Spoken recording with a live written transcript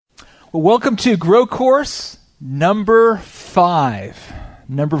Well, welcome to Grow Course number 5.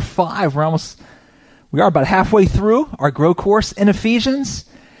 Number 5. We are about halfway through our Grow Course in Ephesians,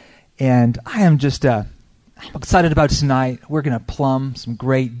 and I am just I'm excited about tonight. We're going to plumb some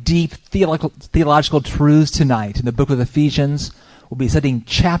great, deep theological truths tonight in the book of Ephesians. We'll be studying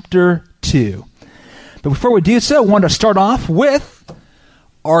chapter 2. But before we do so, I want to start off with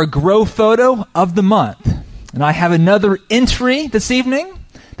our Grow photo of the month. And I have another entry this evening.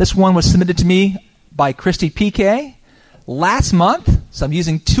 This one was submitted to me by Christy PK last month. So I'm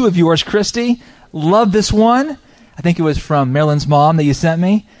using 2 of yours, Christy. Love this one. I think it was from Marilyn's mom that you sent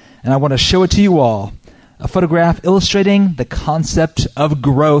me. And I want to show it to you all. A photograph illustrating the concept of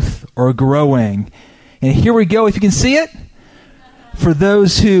growth or growing. And here we go, if you can see it. For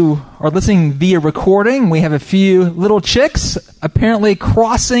those who are listening via recording, we have a few little chicks apparently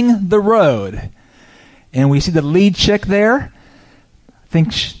crossing the road. And we see the lead chick there. I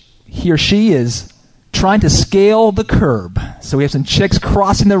think he or she is trying to scale the curb. So we have some chicks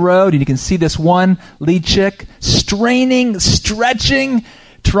crossing the road, and you can see this one lead chick straining, stretching,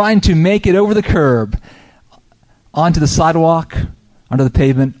 trying to make it over the curb, onto the sidewalk, onto the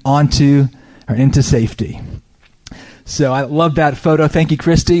pavement, onto or into safety. So I love that photo. Thank you,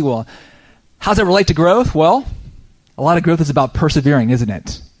 Christy. Well, how does that relate to growth? Well, a lot of growth is about persevering, isn't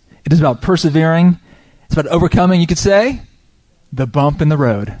it? It is about persevering. It's about overcoming, you could say, the bump in the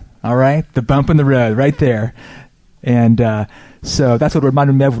road. All right? The bump in the road right there. And so that's what it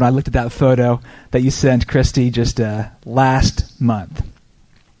reminded me of when I looked at that photo that you sent, Christy, just last month.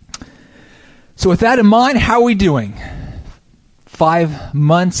 So with that in mind, how are we doing? 5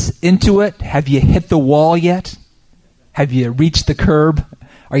 months into it, have you hit the wall yet? Have you reached the curb?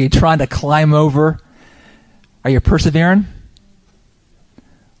 Are you trying to climb over? Are you persevering?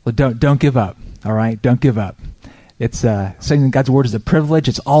 Well, don't give up. All right? Don't give up. It's studying God's Word is a privilege.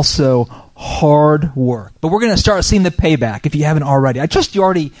 It's also hard work. But we're going to start seeing the payback if you haven't already. I trust you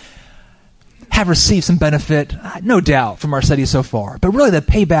already have received some benefit, no doubt, from our study so far. But really the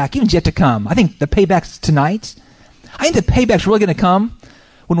payback, even yet to come. I think the payback's tonight. I think the payback's really going to come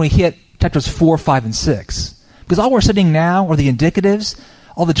when we hit chapters 4, 5, and 6. Because all we're studying now are the indicatives,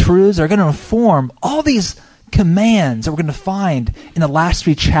 all the truths are going to inform all these commands that we're going to find in the last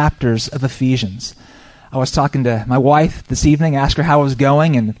 3 chapters of Ephesians. I was talking to my wife this evening, asked her how it was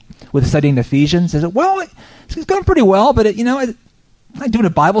going and with studying Ephesians. I said, well, it's going pretty well, but I'm doing a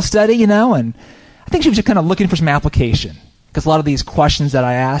Bible study, and I think she was just kind of looking for some application. Because a lot of these questions that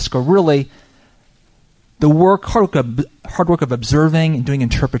I ask are really the hard work of observing and doing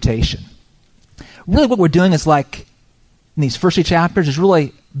interpretation. Really what we're doing is like, in these first 3 chapters, is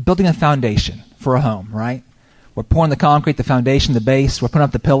really building a foundation for a home, right? We're pouring the concrete, the foundation, the base, we're putting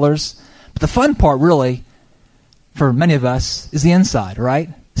up the pillars. But the fun part, really, for many of us, is the inside, right?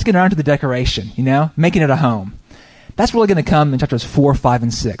 It's getting around to the decoration, making it a home. That's really going to come in chapters 4, 5,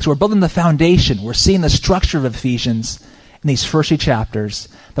 and 6. We're building the foundation. We're seeing the structure of Ephesians in these first 3 chapters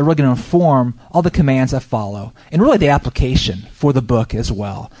that are really going to inform all the commands that follow, and really the application for the book as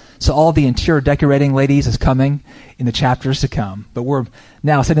well. So all the interior decorating, ladies, is coming in the chapters to come. But we're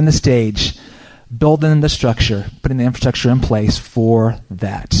now setting the stage, building the structure, putting the infrastructure in place for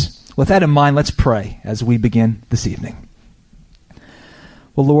that. With that in mind, let's pray as we begin this evening.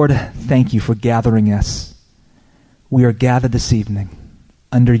 Well, Lord, thank you for gathering us. We are gathered this evening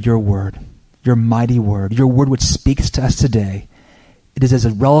under your word, your mighty word, your word which speaks to us today. It is as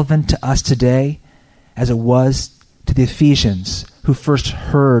relevant to us today as it was to the Ephesians who first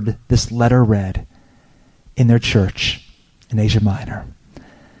heard this letter read in their church in Asia Minor.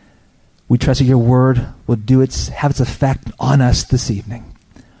 We trust that your word will have its effect on us this evening.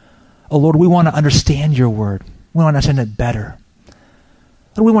 Oh, Lord, we want to understand your word. We want to understand it better.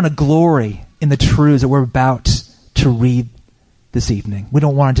 Lord, we want to glory in the truths that we're about to read this evening. We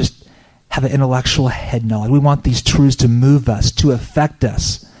don't want to just have an intellectual head knowledge. We want these truths to move us, to affect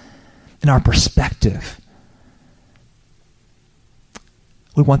us in our perspective.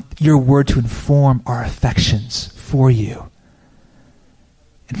 We want your word to inform our affections for you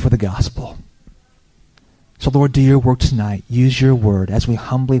and for the gospel. So, Lord, do your work tonight. Use your word as we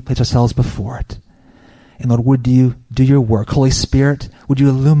humbly place ourselves before it. And, Lord, would you do your work? Holy Spirit, would you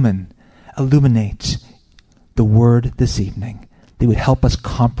illuminate the word this evening that would help us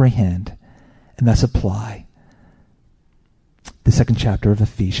comprehend and thus apply the 2nd chapter of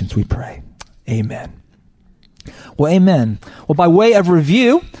Ephesians, we pray. Amen. Well, amen. Well, by way of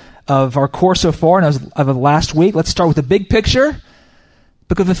review of our course so far and of the last week, let's start with the big picture,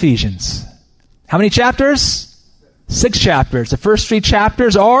 book of Ephesians. How many chapters? 6 chapters. The first 3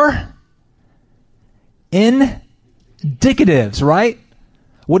 chapters are indicatives, right?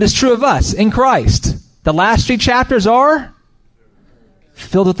 What is true of us in Christ? The last 3 chapters are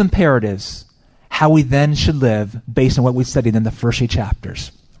filled with imperatives. How we then should live based on what we studied in the first 3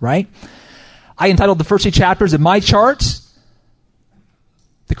 chapters, right? I entitled the first 3 chapters in my charts,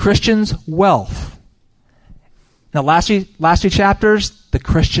 The Christian's Wealth. Now, last three chapters, The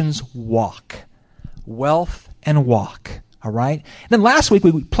Christian's Walk. Wealth and walk, all right? And then last week,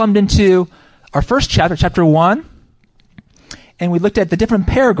 we plumbed into our first chapter, chapter 1, and we looked at the different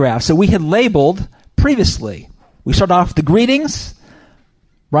paragraphs that we had labeled previously. We started off with the greetings,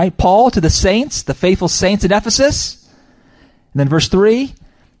 right? Paul to the saints, the faithful saints at Ephesus. And then verse 3,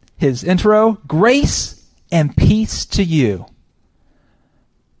 his intro, grace and peace to you.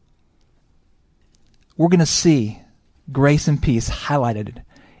 We're going to see grace and peace highlighted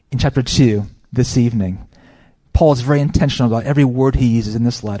in chapter 2 this evening. Paul is very intentional about every word he uses in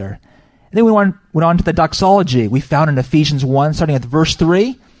this letter. And then we went on to the doxology we found in Ephesians 1, starting at verse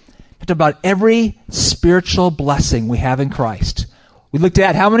 3. Talked about every spiritual blessing we have in Christ. We looked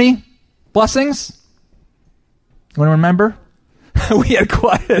at how many blessings? You want to remember? We had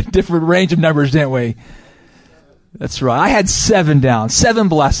quite a different range of numbers, didn't we? That's right. I had 7 down. 7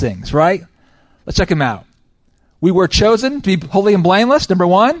 blessings, right? Let's check them out. We were chosen to be holy and blameless, number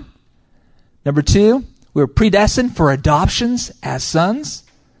 1. Number 2, we were predestined for adoptions as sons.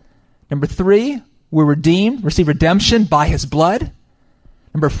 Number 3, we're redeemed, receive redemption by his blood.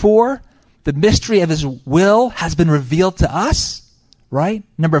 Number 4, the mystery of his will has been revealed to us, right?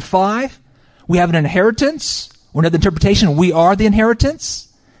 Number 5, we have an inheritance. Or another interpretation, we are the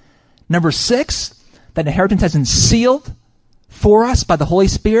inheritance. Number 6, that inheritance has been sealed for us by the Holy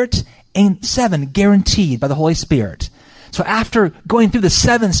Spirit. And 7, guaranteed by the Holy Spirit. So after going through the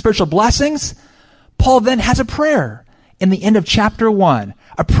 7 spiritual blessings, Paul then has a prayer in the end of chapter 1.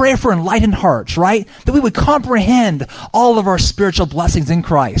 A prayer for enlightened hearts, right? That we would comprehend all of our spiritual blessings in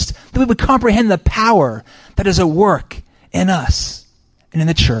Christ. That we would comprehend the power that is at work in us and in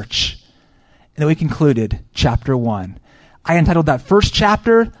the church. And then we concluded chapter 1. I entitled that first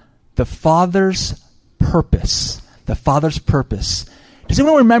chapter, The Father's Purpose. The Father's Purpose. Does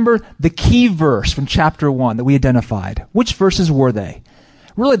anyone remember the key verse from chapter 1 that we identified? Which verses were they?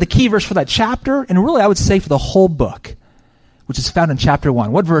 Really, the key verse for that chapter, and really I would say for the whole book, which is found in chapter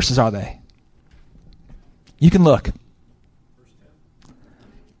 1. What verses are they? You can look.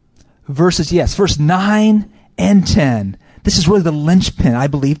 Verses, yes, verse 9 and 10. This is really the linchpin, I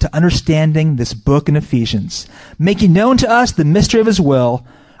believe, to understanding this book in Ephesians. Making known to us the mystery of his will,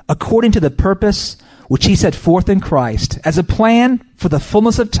 according to the purpose which he set forth in Christ, as a plan for the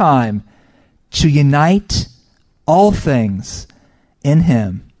fullness of time, to unite all things in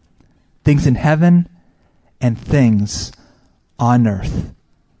him, things in heaven and things on earth.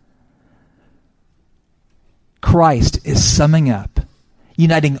 Christ is summing up,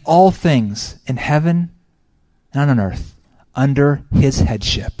 uniting all things in heaven and on earth under his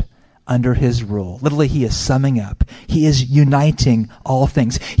headship, under his rule. Literally, he is summing up. He is uniting all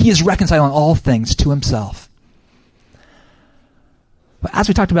things. He is reconciling all things to himself. But as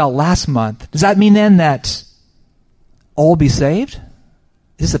we talked about last month, does that mean then that all will be saved?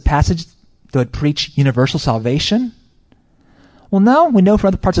 Is this a passage that would preach universal salvation? Well, no. We know from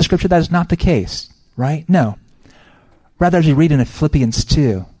other parts of Scripture that is not the case, right? No. Rather, as we read in Philippians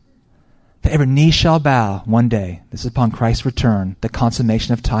 2, that every knee shall bow one day. This is upon Christ's return, the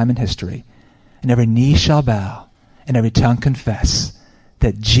consummation of time and history. And every knee shall bow, and every tongue confess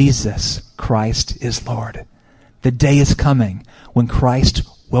that Jesus Christ is Lord. The day is coming when Christ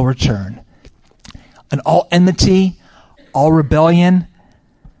will return. And all enmity, all rebellion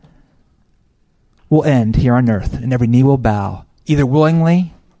will end here on earth, and every knee will bow, either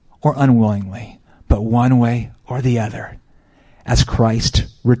willingly or unwillingly, but one way or the other, as Christ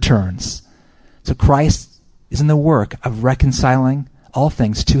returns. So Christ is in the work of reconciling all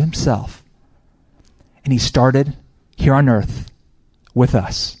things to himself. And he started here on earth with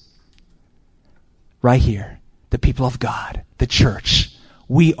us. Right here, the people of God, the church.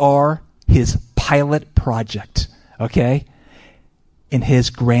 We are his pilot project, okay? In his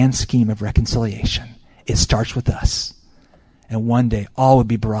grand scheme of reconciliation. It starts with us. And one day all will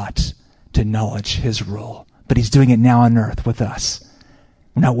be brought to acknowledge his rule. But he's doing it now on earth with us.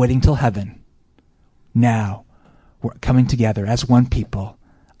 We're not waiting till heaven. Now, we're coming together as one people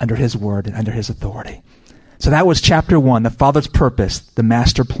under his word and under his authority. So that was chapter 1, the Father's purpose, the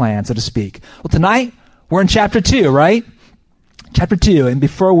master plan, so to speak. Well, tonight, we're in chapter 2, right? Chapter 2. And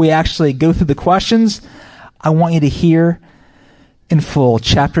before we actually go through the questions, I want you to hear in full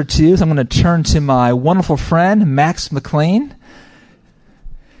chapter 2. So I'm going to turn to my wonderful friend, Max McLean,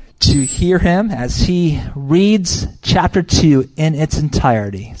 to hear him as he reads chapter 2 in its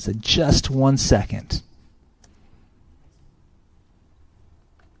entirety. So just 1 second.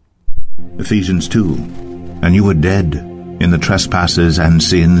 Ephesians 2. And you were dead in the trespasses and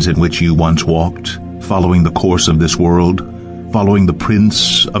sins in which you once walked, following the course of this world, following the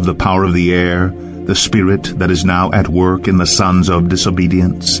prince of the power of the air, the spirit that is now at work in the sons of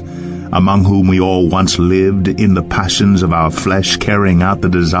disobedience, among whom we all once lived in the passions of our flesh, carrying out the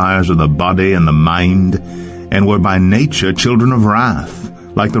desires of the body and the mind, and were by nature children of wrath,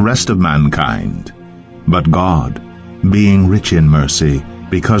 like the rest of mankind. But God, being rich in mercy,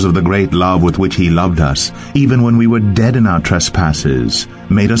 because of the great love with which he loved us, even when we were dead in our trespasses,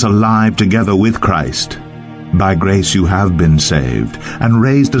 made us alive together with Christ. By grace you have been saved, and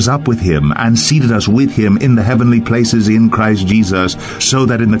raised us up with him, and seated us with him in the heavenly places in Christ Jesus, so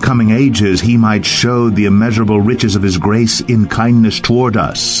that in the coming ages he might show the immeasurable riches of his grace in kindness toward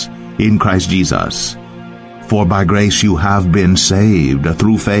us, in Christ Jesus. For by grace you have been saved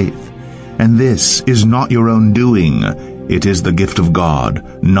through faith, and this is not your own doing. It is the gift of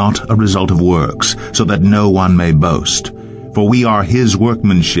God, not a result of works, so that no one may boast. For we are his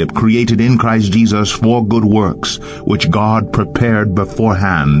workmanship, created in Christ Jesus for good works, which God prepared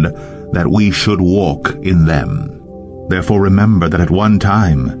beforehand, that we should walk in them. Therefore remember that at one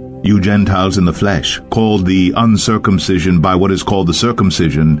time you Gentiles in the flesh, called the uncircumcision by what is called the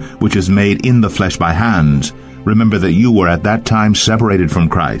circumcision, which is made in the flesh by hands, remember that you were at that time separated from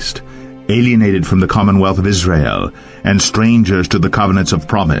Christ, alienated from the commonwealth of Israel, and strangers to the covenants of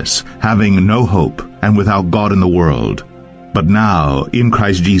promise, having no hope, and without God in the world. But now, in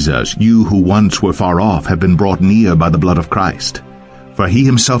Christ Jesus, you who once were far off have been brought near by the blood of Christ. For he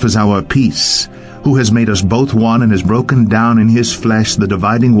himself is our peace, who has made us both one, and has broken down in his flesh the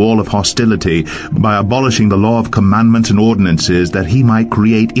dividing wall of hostility, by abolishing the law of commandments and ordinances, that he might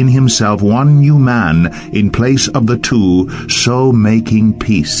create in himself one new man in place of the two, so making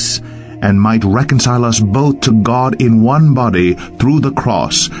peace, and might reconcile us both to God in one body through the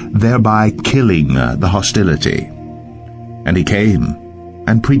cross, thereby killing the hostility. And he came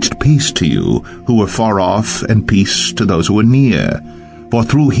and preached peace to you who were far off, and peace to those who were near. For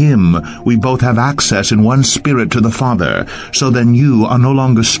through him we both have access in one Spirit to the Father. So then you are no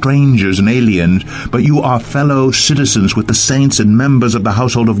longer strangers and aliens, but you are fellow citizens with the saints and members of the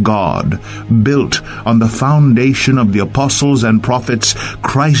household of God, built on the foundation of the apostles and prophets,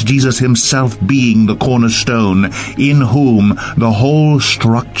 Christ Jesus himself being the cornerstone, in whom the whole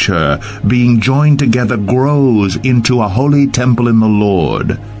structure, being joined together, grows into a holy temple in the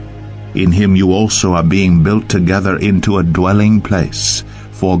Lord. In him you also are being built together into a dwelling place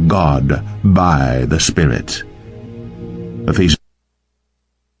for God by the Spirit. Ephesians.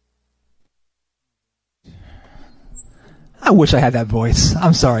 I wish I had that voice.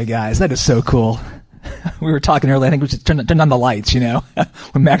 I'm sorry, guys. That is so cool. We were talking earlier. I think we should turn on the lights,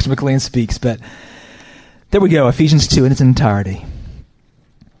 when Max McLean speaks. But there we go, Ephesians 2 in its entirety.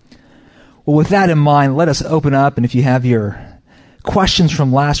 Well, with that in mind, let us open up, and if you have your questions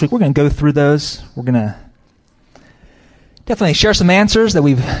from last week, we're going to go through those. We're going to definitely share some answers that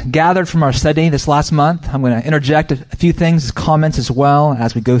we've gathered from our study this last month. I'm going to interject a few things as comments as well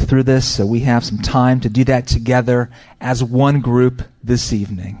as we go through this, so we have some time to do that together as one group this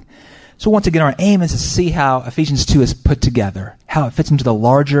evening. So once again, our aim is to see how Ephesians 2 is put together, how it fits into the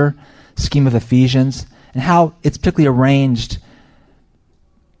larger scheme of Ephesians, and how it's particularly arranged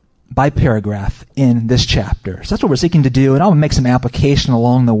by paragraph in this chapter. So that's what we're seeking to do, and I'll make some application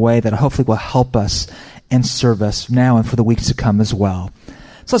along the way that hopefully will help us and serve us now and for the weeks to come as well.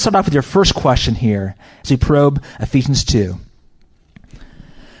 So let's start off with your first question here as we probe Ephesians 2.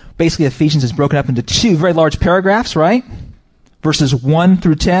 Basically, Ephesians is broken up into two very large paragraphs, right? Verses 1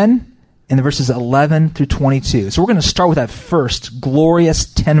 through 10 and the verses 11 through 22. So we're going to start with that first glorious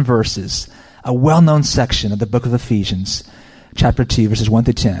 10 verses, a well-known section of the book of Ephesians, chapter 2, verses 1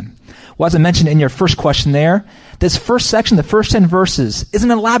 through 10. Well, as I mentioned in your first question there, this first section, the first 10 verses, is an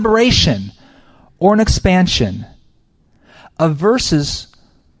elaboration or an expansion of verses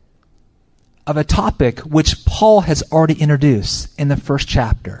of a topic which Paul has already introduced in the first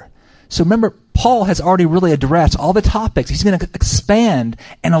chapter. So remember, Paul has already really addressed all the topics he's going to expand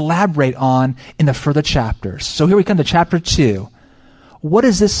and elaborate on in the further chapters. So here we come to chapter 2. What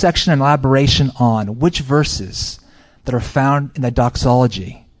is this section an elaboration on? Which verses that are found in the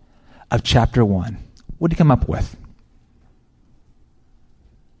doxology of chapter 1? What do you come up with?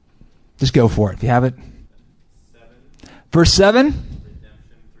 Just go for it. If you have it. 7. Verse 7? Redemption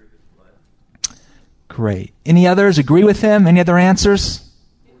through his blood. Great. Any others agree with him? Any other answers?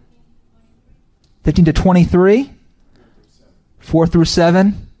 15 to 23? 4 through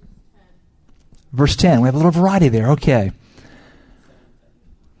 7? Verse 10. We have a little variety there. Okay.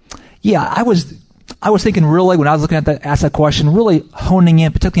 Yeah, I was thinking really, when I was looking at that, asked that question, really honing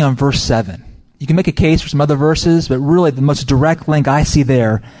in, particularly on verse 7. You can make a case for some other verses, but really the most direct link I see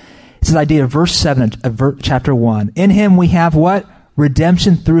there is this idea of verse 7 of chapter 1. In him we have what?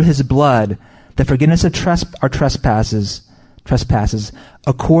 Redemption through his blood, the forgiveness of our trespasses,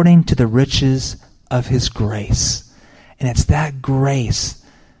 according to the riches of his grace. And it's that grace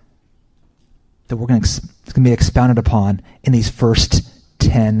that we're going to be expounded upon in these first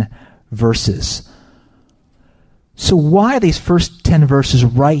 10 verses. So why are these first 10 verses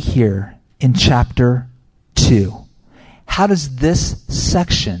right here in chapter 2? How does this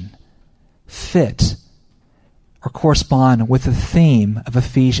section fit or correspond with the theme of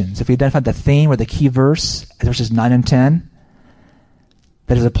Ephesians? If we identify the theme or the key verse as verses 9 and 10,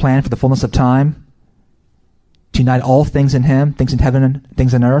 that is a plan for the fullness of time, to unite all things in him, things in heaven and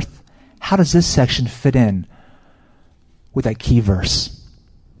things on earth. How does this section fit in with that key verse?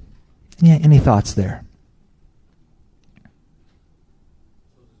 Yeah, any thoughts there?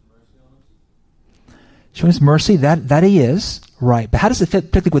 Showing us mercy, that he is, right. But how does it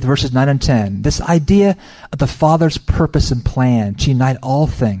fit particularly with verses 9 and 10? This idea of the Father's purpose and plan to unite all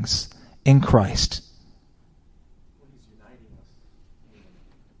things in Christ.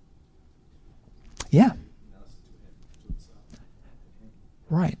 Yeah.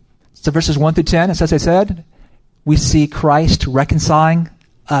 Right. So verses 1 through 10, as I said, we see Christ reconciling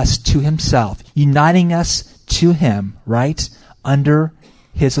us to himself, uniting us to him, right, under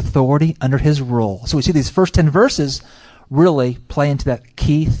his authority, under his rule. So we see these first 10 verses really play into that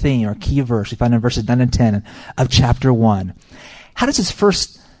key theme or key verse we find in verses 9 and 10 of chapter 1. How does this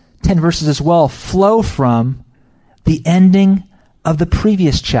first 10 verses as well flow from the ending of the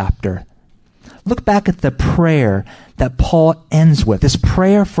previous chapter? Look back at the prayer that Paul ends with, this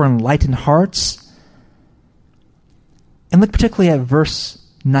prayer for enlightened hearts. And look particularly at verse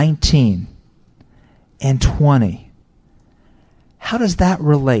 19 and 20. How does that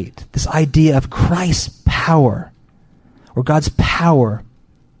relate? This idea of Christ's power, or God's power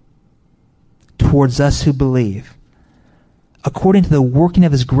towards us who believe, according to the working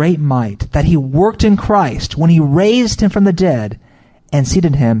of his great might, that he worked in Christ when he raised him from the dead and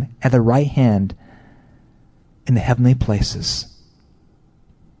seated him at the right hand in the heavenly places.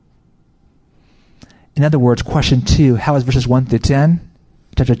 In other words, question 2, how is verses 1 through 10,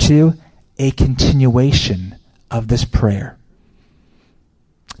 chapter 2, a continuation of this prayer?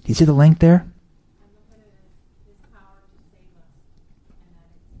 Do you see the link there?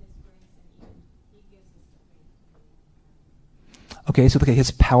 Okay, so look at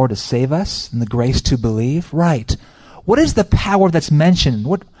his power to save us and the grace to believe. Right. What is the power that's mentioned?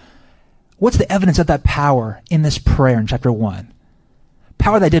 What's the evidence of that power in this prayer in chapter 1?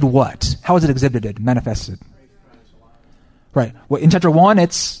 Power that did what? How is it exhibited, manifested? Right. Well, in chapter 1,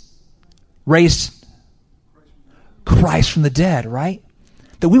 it's raised Christ from the dead, right?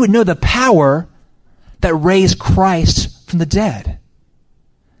 That we would know the power that raised Christ from the dead.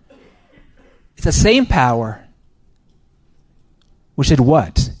 It's the same power which did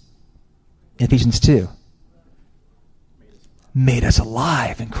what? In Ephesians 2. Made us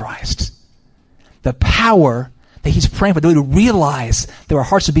alive in Christ. The power that he's praying for, that we would realize that our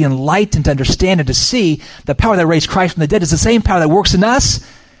hearts would be enlightened to understand and to see the power that raised Christ from the dead is the same power that works in us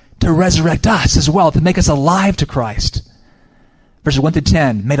to resurrect us as well, to make us alive to Christ. Verses 1 through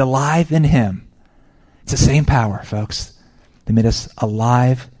 10, made alive in him. It's the same power, folks, that made us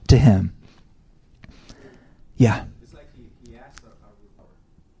alive to him. Yeah. It's like he asks our power,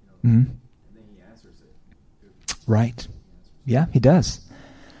 Mm-hmm. and then he answers it. Right. Yeah, he does.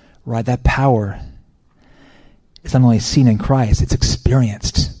 Right, that power is not only seen in Christ, it's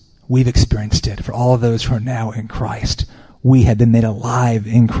experienced. We've experienced it. For all of those who are now in Christ, we have been made alive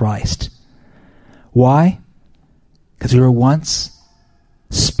in Christ. Why? Because we were once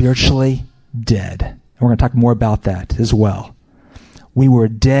spiritually dead. And we're going to talk more about that as well. We were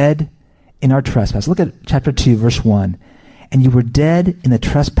dead in our trespass. Look at chapter 2, verse 1. And you were dead in the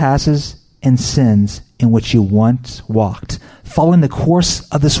trespasses and sins in which you once walked, following the course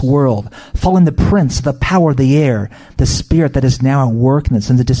of this world, following the prince of the power of the air, the spirit that is now at work in the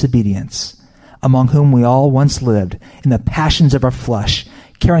sons of disobedience, among whom we all once lived in the passions of our flesh,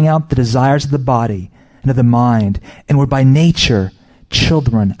 carrying out the desires of the body and of the mind, and were by nature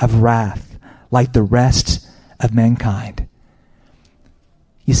children of wrath, like the rest of mankind.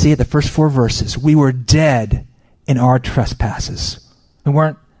 You see, at the first 4 verses, we were dead in our trespasses. We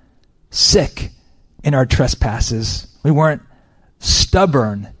weren't sick in our trespasses. We weren't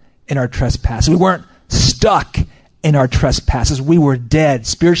stubborn in our trespasses. We weren't stuck in our trespasses. We were dead,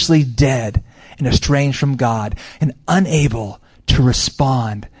 spiritually dead and estranged from God and unable to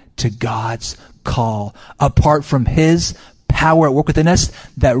respond to God's call apart from his power at work within us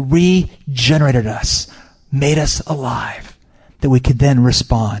that regenerated us, made us alive, that we could then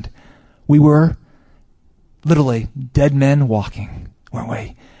respond. We were literally dead men walking, weren't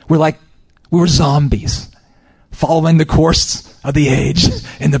we? We were zombies following the course of the age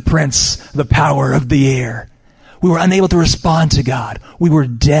and the prince, the power of the air. We were unable to respond to God. We were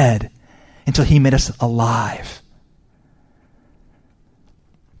dead until he made us alive.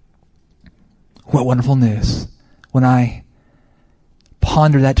 What wonderful news. When I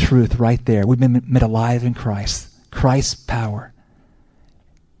ponder that truth right there, we've been made alive in Christ. Christ's power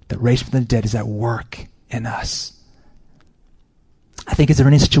that raised from the dead is at work in us. I think, is there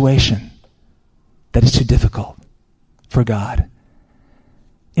any situation that is too difficult for God?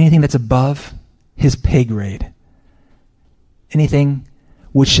 Anything that's above his pay grade? Anything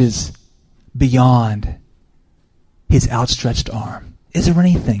which is beyond his outstretched arm? Is there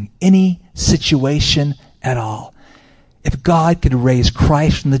anything, any situation at all? If God could raise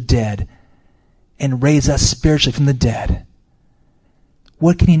Christ from the dead and raise us spiritually from the dead,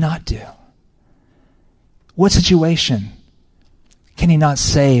 what can he not do? What situation can he not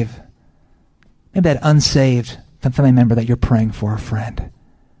save? Maybe that unsaved family member that you're praying for, a friend.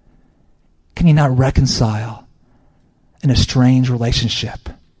 Can he not reconcile an estranged relationship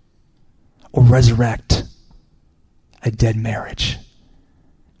or resurrect a dead marriage?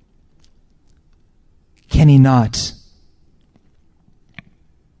 Can he not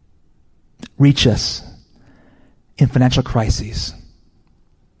reach us in financial crises,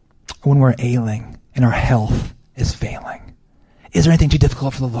 when we're ailing and our health is failing? Is there anything too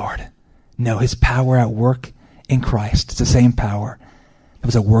difficult for the Lord? No, his power at work in Christ. It's the same power that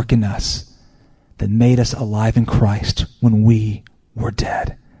was at work in us that made us alive in Christ when we were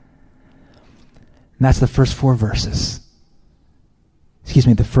dead. And that's the first four verses.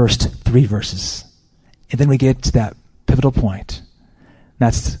 The first three verses. And then we get to that pivotal point.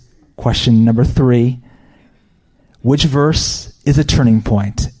 That's question number 3. Which verse is a turning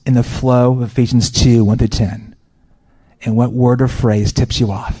point in the flow of Ephesians 2, 1 through 10? And what word or phrase tips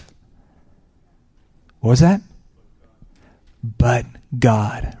you off? What was that? But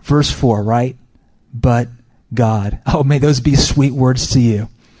God. Verse 4, right? But God. Oh, may those be sweet words to you.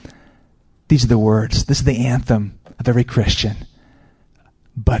 These are the words. This is the anthem of every Christian.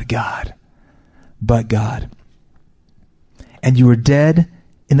 But God. But God. And you were dead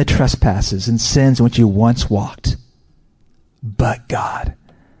in the trespasses and sins in which you once walked. But God.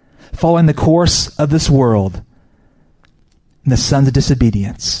 Following the course of this world and the sons of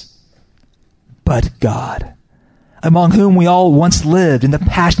disobedience. But God. Among whom we all once lived in the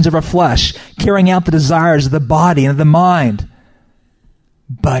passions of our flesh, carrying out the desires of the body and of the mind.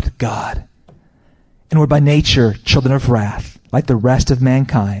 But God. And we're by nature children of wrath, like the rest of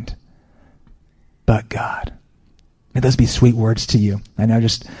mankind. But God. May those be sweet words to you. I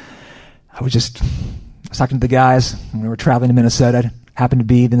was talking to the guys when we were traveling to Minnesota. Happened to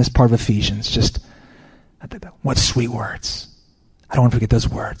be in this part of Ephesians. What sweet words. I don't want to forget those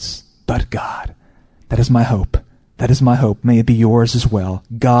words. But God. That is my hope. That is my hope. May it be yours as well.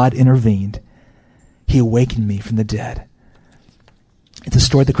 God intervened. He awakened me from the dead. It's a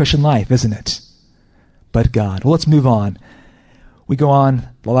story of the Christian life, isn't it? But God. Well, let's move on. We go on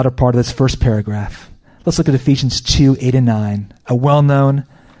the latter part of this first paragraph. Let's look at Ephesians 2, 8 and 9. A well-known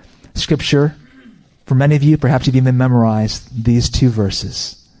scripture. For many of you, perhaps you've even memorized these two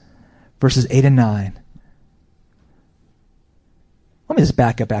verses. Verses 8 and 9. Let me just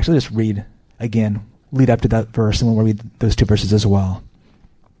back up, actually. Just read again. Lead up to that verse, and we'll read those two verses as well.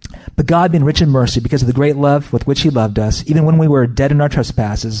 But God, being rich in mercy, because of the great love with which he loved us, even when we were dead in our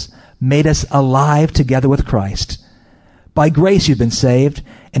trespasses, made us alive together with Christ. By grace you've been saved,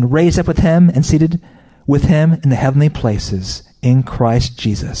 and raised up with him, and seated with him in the heavenly places, in Christ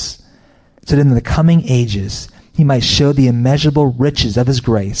Jesus, so that in the coming ages he might show the immeasurable riches of his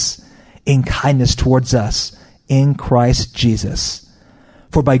grace in kindness towards us, in Christ Jesus.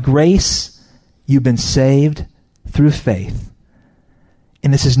 For by grace you've been saved through faith.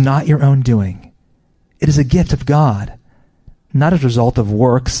 And this is not your own doing. It is a gift of God, not as a result of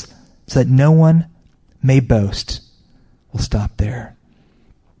works, so that no one may boast. We'll stop there.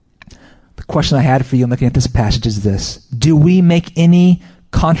 The question I had for you in looking at this passage is this. Do we make any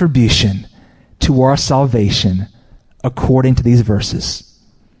contribution to our salvation according to these verses?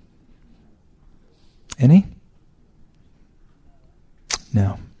 Any?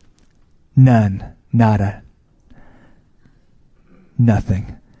 No. None. Nada.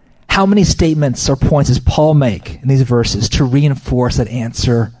 Nothing. How many statements or points does Paul make in these verses to reinforce that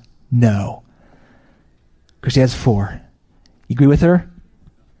answer? No. Christy has 4. You agree with her?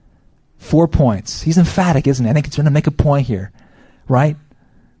 4 points. He's emphatic, isn't he? I think he's going to make a point here, right?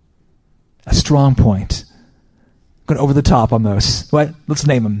 A strong point. Going over the top almost. What? Let's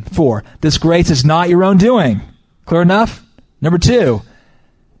name them. 4. This grace is not your own doing. Clear enough? Number 2.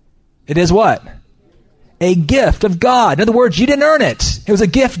 It is what? A gift of God. In other words, you didn't earn it. It was a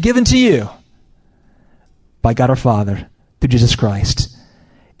gift given to you by God our Father through Jesus Christ.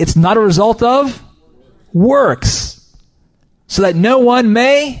 It's not a result of works, so that no one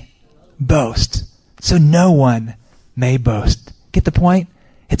may boast. So no one may boast. Get the point?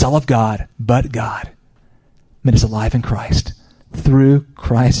 It's all of God, but God made us alive in Christ through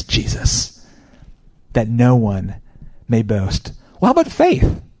Christ Jesus, that no one may boast. Well, how about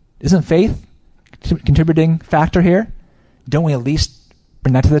faith? Isn't faith a contributing factor here? Don't we at least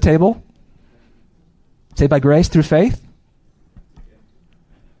bring that to the table? Saved by grace through faith?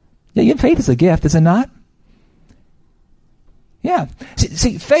 Yeah, faith is a gift, is it not? Yeah.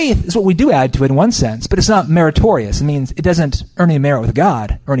 See, faith is what we do add to it in one sense, but it's not meritorious. It means it doesn't earn any merit with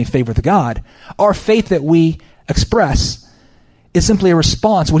God or any favor with God. Our faith that we express is simply a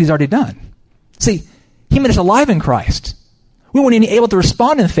response to what he's already done. See, he made us alive in Christ. We weren't even able to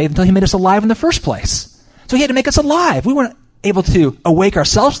respond in faith until he made us alive in the first place. So he had to make us alive. We weren't able to awake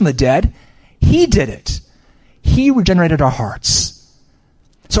ourselves from the dead. He did it. He regenerated our hearts.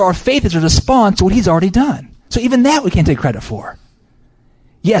 So our faith is a response to what he's already done. So even that we can't take credit for.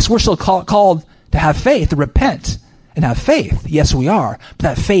 Yes, we're still called to have faith, to repent and have faith. Yes, we are. But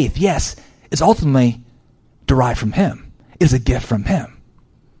that faith, yes, is ultimately derived from him. It is a gift from him.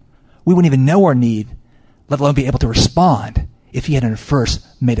 We wouldn't even know our need, let alone be able to respond, if he hadn't first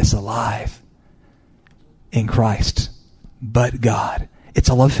made us alive in Christ. But God. It's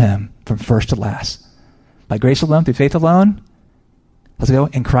all of him from first to last. By grace alone, through faith alone. Let's go.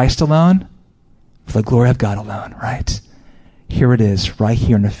 In Christ alone, for the glory of God alone, right? Here it is, right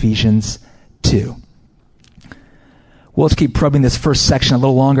here in Ephesians 2. Well, let's keep probing this first section a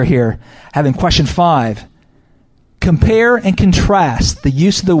little longer here. Having question 5. Compare and contrast the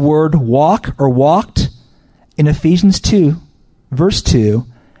use of the word walk or walked in Ephesians 2, verse 2,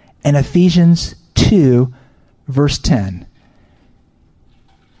 and Ephesians 2, verse 10.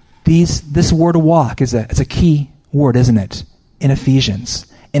 This word walk is a key word, isn't it, in Ephesians?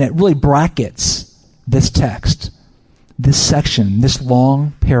 And it really brackets this text, this section, this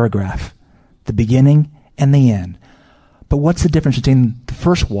long paragraph, the beginning and the end. But what's the difference between the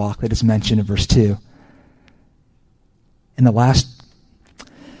first walk that is mentioned in verse 2 and the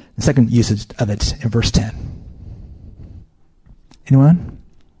second usage of it in verse 10? Anyone?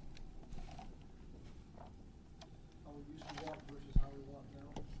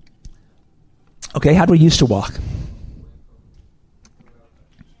 Okay, how do we used to walk?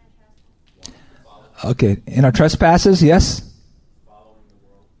 Okay, in our trespasses, yes?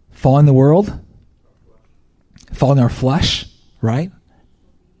 Following the world. Following our flesh, right?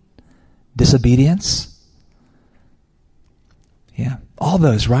 Disobedience. Yeah, all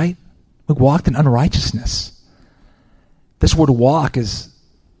those, right? We walked in unrighteousness. This word walk is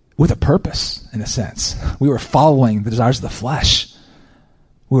with a purpose, in a sense. We were following the desires of the flesh.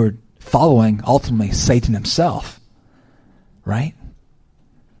 We were following, ultimately, Satan himself, right?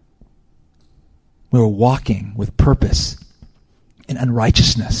 We were walking with purpose in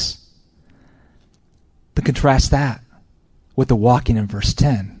unrighteousness. But contrast that with the walking in verse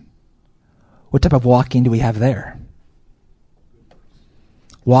 10. What type of walking do we have there?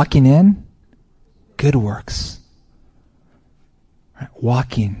 Walking in good works. Right?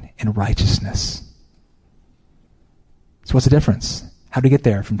 Walking in righteousness. So what's the difference? How do we get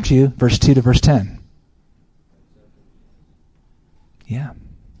there from verse 2 to verse 10? Yeah.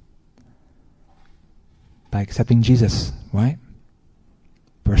 By accepting Jesus, right?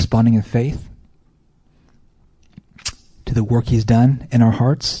 By responding in faith to the work he's done in our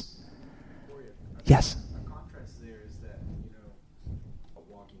hearts. Yes. The contrast there is that,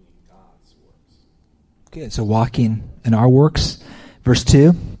 walking in God's works. Okay, so walking in our works, verse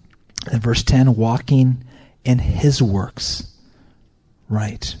 2, and verse 10, walking in his works.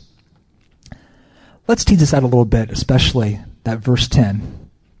 Right. Let's tease this out a little bit, especially that verse 10.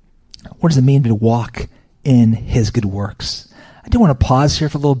 What does it mean to walk in his good works? I do want to pause here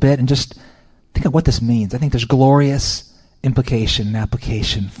for a little bit and just think of what this means. I think there's glorious implication and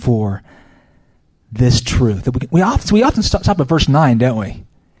application for this truth. We often stop at verse 9, don't we?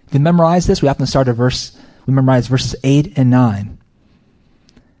 If you memorize this, we often start at we memorize verses 8 and 9.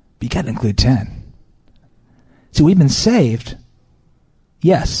 But you got to include 10. See, we've been saved,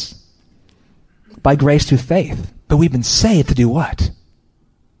 yes, by grace through faith. But we've been saved to do what?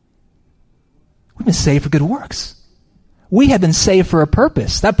 We've been saved for good works. We have been saved for a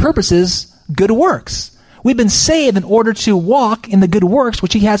purpose. That purpose is good works. We've been saved in order to walk in the good works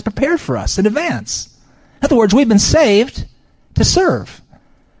which he has prepared for us in advance. In other words, we've been saved to serve.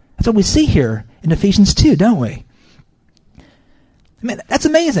 That's what we see here in Ephesians 2, don't we? Man, that's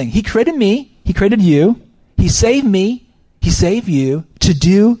amazing. He created me. He created you. He saved me. He saved you to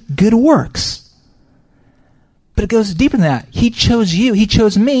do good works. But it goes deeper than that. He chose you. He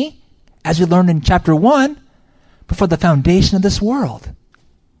chose me, as we learned in chapter 1, before the foundation of this world,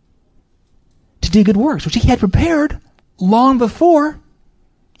 to do good works, which he had prepared long before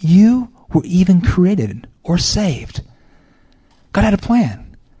you were even created or saved. God had a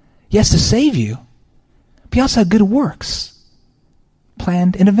plan. Yes, to save you, but he also had good works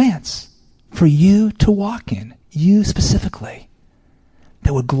planned in advance for you to walk in, you specifically,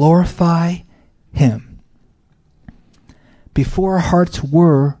 that would glorify him. Before our hearts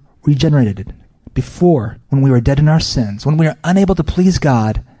were regenerated, before, when we were dead in our sins, when we were unable to please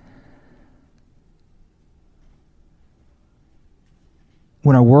God,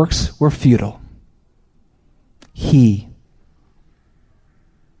 when our works were futile, he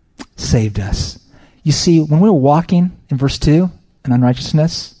saved us. You see, when we were walking in verse 2 in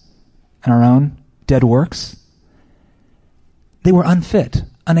unrighteousness and our own dead works, they were unfit,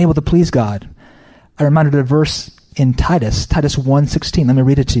 unable to please God. I reminded of a verse in Titus 1:16. Let me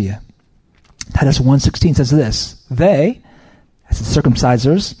read it to you. Titus 1:16 says this: they, as the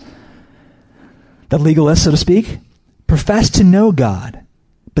circumcisers, the legalists, so to speak, profess to know God,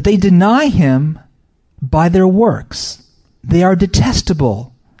 but they deny him by their works. They are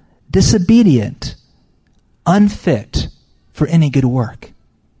detestable, disobedient, unfit for any good work.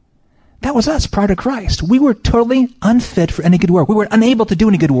 That was us prior to Christ. We were totally unfit for any good work. We were unable to do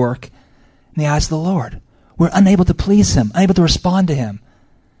any good work in the eyes of the Lord. We were unable to please him, unable to respond to him,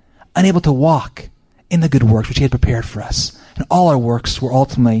 unable to walk in the good works which he had prepared for us. And all our works were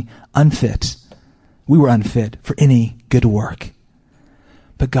ultimately unfit. We were unfit for any good work.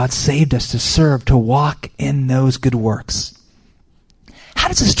 But God saved us to serve, to walk in those good works. How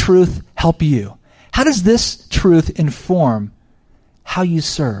does this truth help you? How does this truth inform how you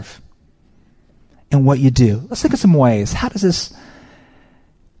serve and what you do? Let's think of some ways. How does this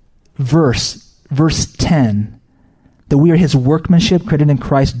verse 10, that we are his workmanship created in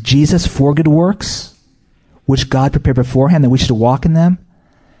Christ Jesus for good works, which God prepared beforehand that we should walk in them?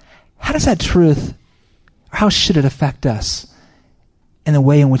 How does that truth, or how should it affect us in the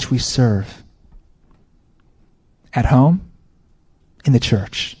way in which we serve? At home, in the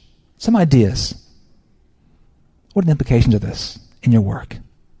church. Some ideas. What are the implications of this in your work?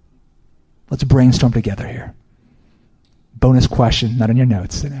 Let's brainstorm together here. Bonus question, not in your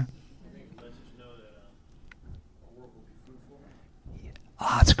notes.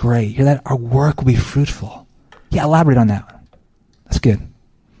 Ah, that's great. You hear that? Our work will be fruitful. Yeah, elaborate on that. That's good.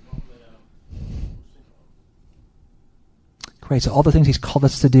 Great. So all the things he's called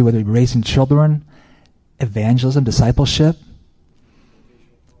us to do, whether it be raising children, evangelism, discipleship,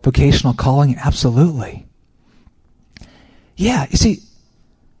 vocational calling, absolutely. Yeah, you see,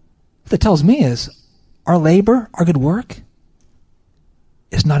 what that tells me is our labor, our good work,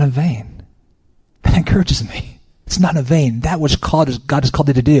 is not in vain. That encourages me. It's not in vain. That which God has called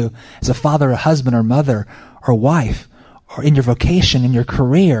you to do as a father, a husband, or mother, or wife, or in your vocation, in your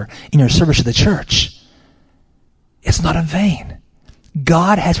career, in your service to the church, it's not in vain.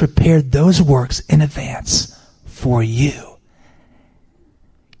 God has prepared those works in advance for you.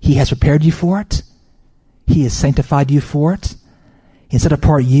 He has prepared you for it. He has sanctified you for it. He set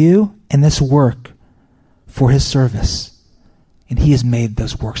apart you and this work for his service. And he has made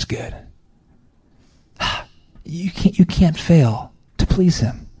those works good. You can't fail to please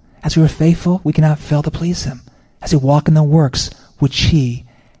him. As we are faithful, we cannot fail to please him. As we walk in the works which he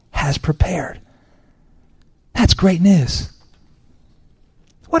has prepared. That's great news.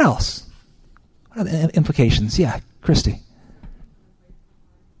 What else? What are the implications? Yeah, Christy.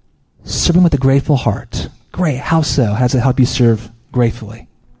 Serving with a grateful heart. Great. How so? How does it help you serve gratefully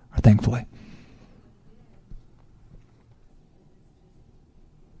or thankfully?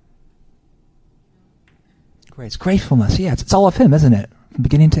 Great. It's gratefulness. Yeah, it's all of him, isn't it? From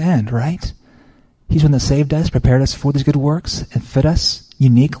beginning to end, right? He's one that saved us, prepared us for these good works, and fit us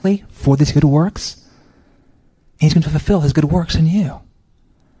uniquely for these good works. And he's going to fulfill his good works in you.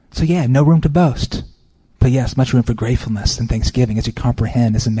 So yeah, no room to boast. But yes, much room for gratefulness and thanksgiving as you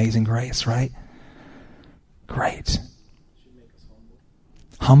comprehend his amazing grace, right? Great.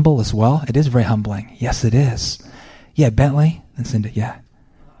 Humble as well. It is very humbling. Yes, it is. Yeah, Bentley and Cindy, yeah.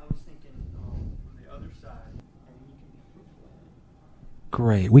 I was thinking on the other side, and you can be fruitful.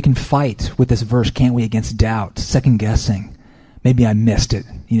 Great. We can fight with this verse, can't we, against doubt, second guessing. Maybe I missed it.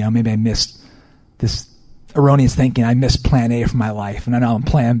 Maybe I missed this erroneous thinking. I missed plan A for my life, and I know I'm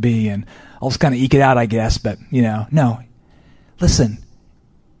plan B, and I'll just kind of eke it out, I guess. But, no. Listen,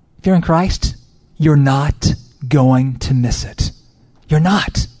 if you're in Christ, you're not going to miss it. You're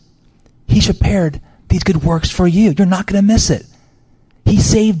not. He's prepared these good works for you. You're not going to miss it. He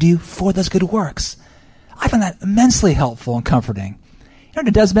saved you for those good works. I find that immensely helpful and comforting. What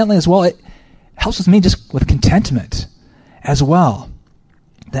it does mentally as well, it helps with me just with contentment as well.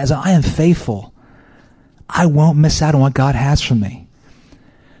 That as I am faithful, I won't miss out on what God has for me.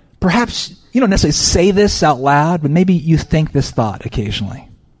 Perhaps you don't necessarily say this out loud, but maybe you think this thought occasionally.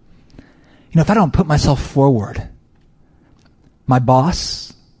 If I don't put myself forward, my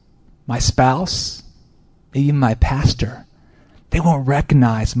boss, my spouse, even my pastor, they won't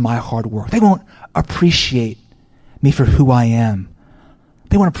recognize my hard work. They won't appreciate me for who I am.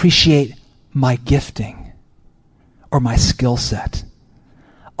 They won't appreciate my gifting or my skill set.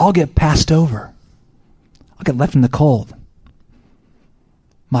 I'll get passed over. I'll get left in the cold.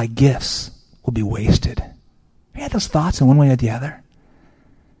 My gifts will be wasted. You had those thoughts in one way or the other?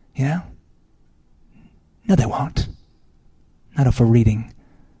 No, they won't. Not if we're reading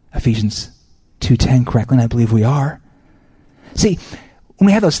Ephesians 2:10 correctly, and I believe we are. See, when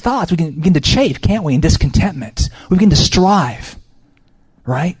we have those thoughts, we can begin to chafe, can't we, in discontentment. We begin to strive,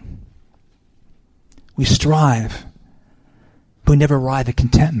 right? We strive, but we never arrive at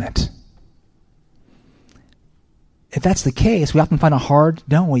contentment. If that's the case, we often find it hard,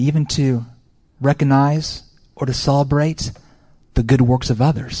 don't we, even to recognize or to celebrate the good works of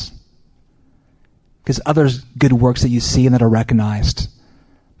others. Because others' good works that you see and that are recognized,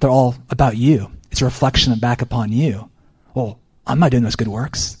 they're all about you. It's a reflection back upon you. Well, I'm not doing those good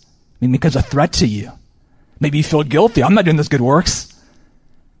works. It becomes a threat to you. Maybe you feel guilty. I'm not doing those good works.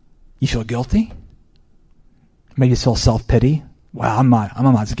 You feel guilty? Maybe you feel self-pity. Wow, I'm not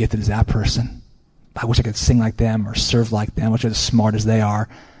as gifted as that person. I wish I could sing like them or serve like them. I wish I was as smart as they are.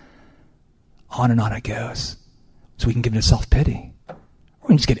 On and on it goes. So we can give into self-pity. Or we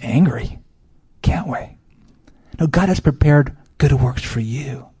can just get angry. Can't we? No, God has prepared good works for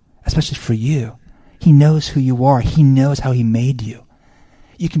you, especially for you. He knows who you are. He knows how He made you.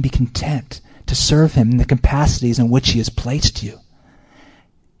 You can be content to serve Him in the capacities in which He has placed you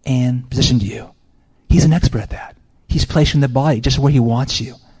and positioned you. He's an expert at that. He's placed you in the body just where He wants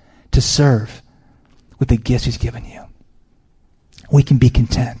you to serve with the gifts He's given you. We can be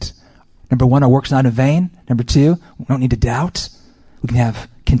content. Number one, our work's not in vain. Number two, we don't need to doubt. We can have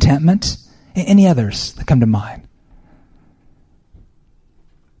contentment. And any others that come to mind?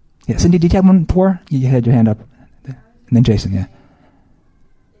 Yeah, Cindy, did you have one before? You had your hand up. And then Jason, yeah.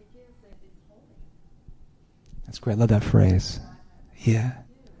 That's great. I love that phrase. Yeah.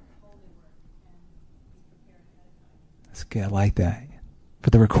 That's good. I like that. For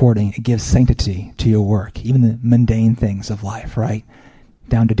the recording, it gives sanctity to your work, even the mundane things of life, right?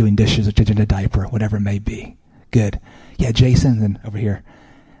 Down to doing dishes or changing a diaper, whatever it may be. Good. Yeah, Jason, and over here.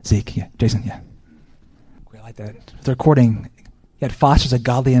 Zeke, yeah. Jason, yeah. Great, I like that. For the recording, it fosters a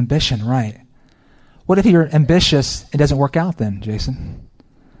godly ambition, right? What if you're ambitious, it doesn't work out then, Jason?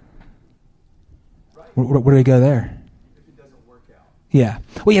 Right. Where do we go there? If it doesn't work out. Yeah.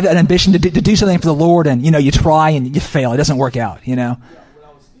 Well, you have an ambition to do something for the Lord, and, you try and you fail. It doesn't work out, Yeah, what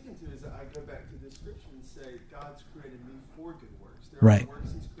I was speaking to is that I go back to the scripture and say, God's created me for good works. There Right. are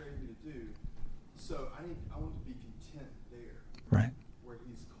works He's created me to do. So I want to be content there. Right. Where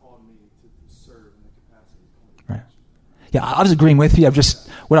He's called me to serve in the capacity He's called me to Right. function. Yeah, I was agreeing with you.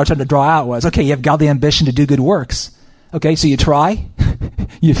 What I was trying to draw out was, okay, you have godly ambition to do good works. Okay, so you try,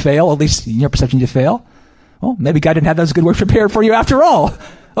 you fail, at least in your perception you fail. Well, maybe God didn't have those good works prepared for you after all.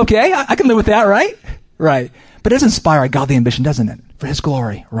 Okay, I can live with that, right? Right. But it does inspire a godly ambition, doesn't it? For His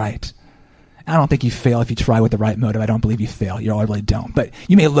glory, right? I don't think you fail if you try with the right motive. I don't believe you fail. You really don't. But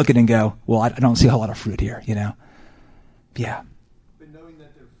you may look at it and go, well, I don't see a whole lot of fruit here, Yeah. But knowing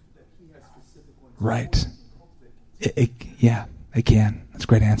that He has specific ones. Right. It can. That's a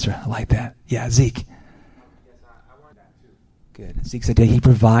great answer. I like that. Yeah, Zeke. Yes, I want that too. Good. Zeke said He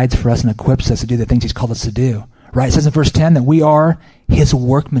provides for us and equips us to do the things He's called us to do. Right? It says in verse 10 that we are His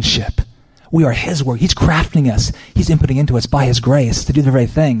workmanship. We are His work. He's crafting us. He's inputting into us by His grace to do the very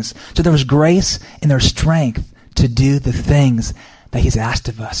things. So there was grace and there's strength to do the things that He's asked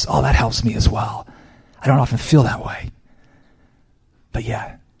of us. Oh, that helps me as well. I don't often feel that way. But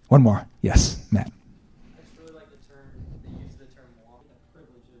yeah. One more. Yes, Matt. I just really like the term, they use the term walk, the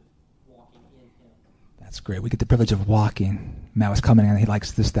privilege of walking in Him. That's great. We get the privilege of walking. Matt was commenting on he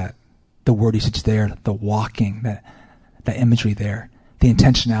likes the word usage there, the walking, that imagery there. The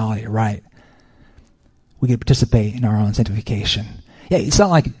intentionality, right? We get to participate in our own sanctification. Yeah, it's not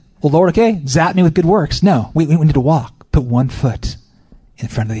like, well, Lord, okay, zap me with good works. No, we need to walk. Put one foot in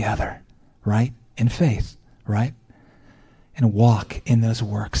front of the other, right? In faith, right? And walk in those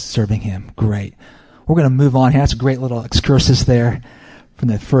works, serving him. Great. We're going to move on here. That's a great little excursus there from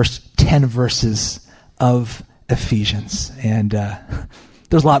the first 10 verses of Ephesians. And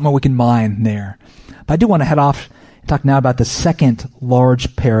there's a lot more we can mine there. But I do want to head off and talk now about the second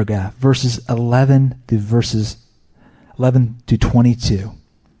large paragraph, verses 11 to 22.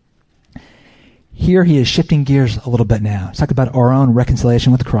 Here he is shifting gears a little bit now. He's talking about our own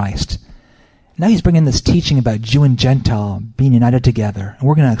reconciliation with Christ. Now he's bringing this teaching about Jew and Gentile being united together. And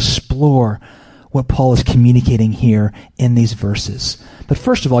we're going to explore what Paul is communicating here in these verses. But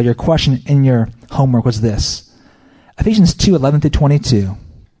first of all, your question in your homework was this. Ephesians 2:11 through 22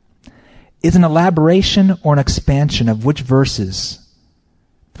 is an elaboration or an expansion of which verses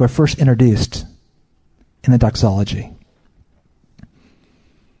were first introduced in the doxology?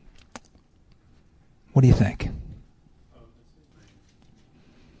 What do you think?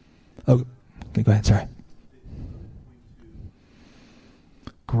 Oh, okay, go ahead, sorry.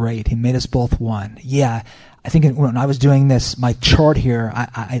 Great, he made us both one. Yeah, I think when I was doing this, my chart here,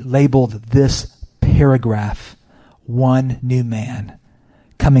 I labeled this paragraph, one new man,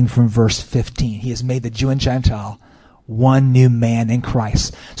 coming from verse 15. He has made the Jew and Gentile one new man in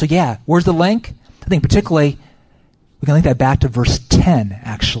Christ. So yeah, where's the link? I think particularly, we can link that back to verse 10,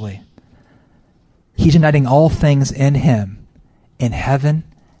 actually. He's uniting all things in him, in heaven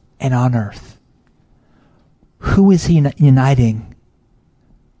and on earth. Who is he uniting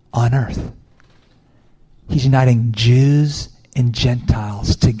on earth? He's uniting Jews and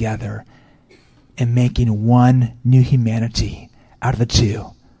Gentiles together and making one new humanity out of the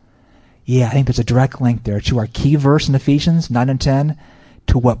two. Yeah, I think there's a direct link there to our key verse in Ephesians 9 and 10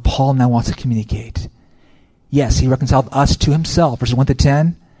 to what Paul now wants to communicate. Yes, he reconciled us to himself, verses 1 to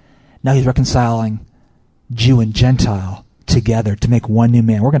 10. Now he's reconciling Jew and Gentile together to make one new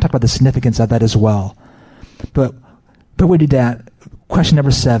man. We're going to talk about the significance of that as well. But we did that. Question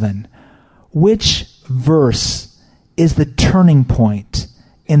number 7. Which verse is the turning point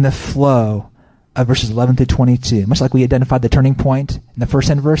in the flow of verses 11 through 22? Much like we identified the turning point in the first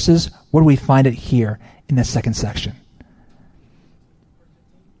 10 verses, where do we find it here in this second section?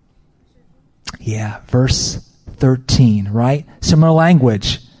 Yeah, verse 13, right? Similar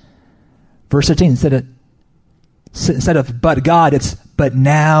language. Verse 13, instead of but God, it's but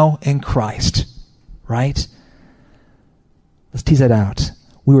now in Christ, right? Let's tease that out.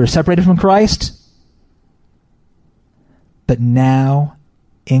 We were separated from Christ, but now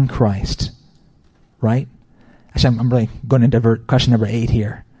in Christ, right? Actually, I'm really going into question number 8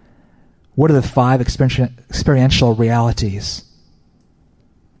 here. What are the 5 experiential realities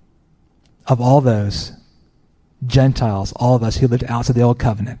of all those Gentiles, all of us who lived outside the old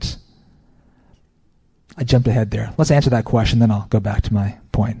covenant? I jumped ahead there. Let's answer that question, then I'll go back to my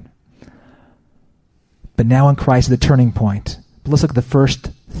point. But now in Christ is the turning point. But let's look at the first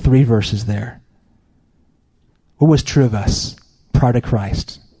 3 verses there. What was true of us prior to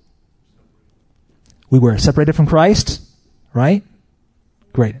Christ? We were separated from Christ, right?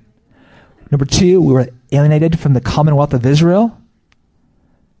 Great. Number 2, we were alienated from the commonwealth of Israel.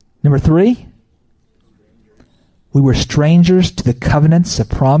 Number 3, we were strangers to the covenants of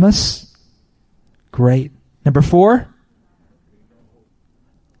promise. Great. Number 4,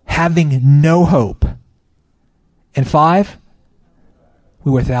 having no hope. And 5,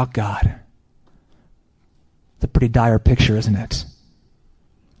 we were without God. It's a pretty dire picture, isn't it?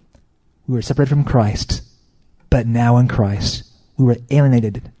 We were separated from Christ, but now in Christ. We were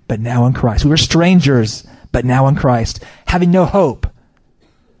alienated, but now in Christ. We were strangers, but now in Christ. Having no hope,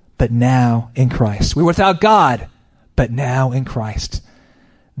 but now in Christ. We were without God, but now in Christ.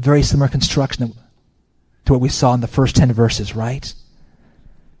 Very similar construction to what we saw in the first 10 verses, right?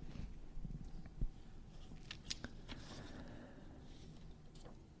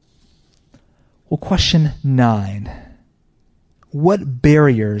 Well, question 9. What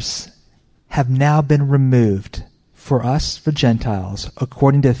barriers have now been removed for us, for Gentiles,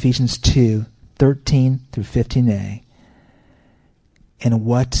 according to Ephesians 2:13 through 15a? And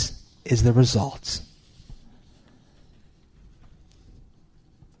what is the result?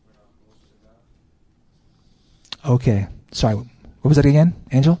 Okay. Sorry. What was that again,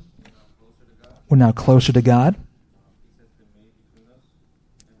 Angel? We're now closer to God.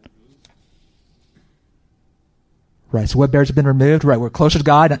 Right. So what barriers have been removed? Right. We're closer to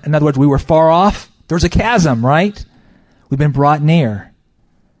God. In other words, we were far off. There's a chasm, right? We've been brought near.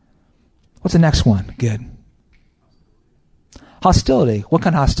 What's the next one? Good. Hostility. What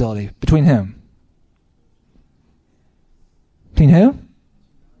kind of hostility? Between whom? Between who?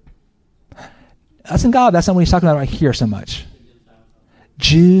 Us and God. That's not what he's talking about right here so much.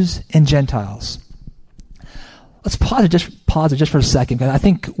 Jews and Gentiles. Let's pause it just for a second, because I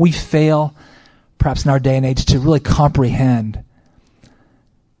think we fail, perhaps in our day and age, to really comprehend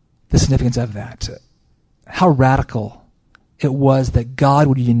the significance of that. How radical it was that God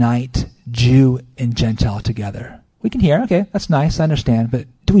would unite Jew and Gentile together. We can hear, okay, that's nice, I understand, but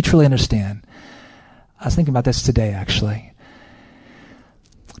do we truly understand? I was thinking about this today, actually.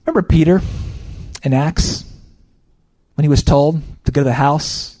 Remember Peter in Acts, when he was told to go to the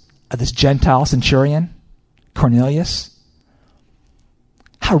house of this Gentile centurion, Cornelius?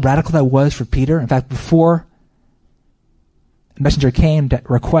 How radical that was for Peter. In fact, before the messenger came to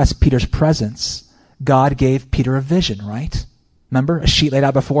request Peter's presence, God gave Peter a vision, right? Remember? A sheet laid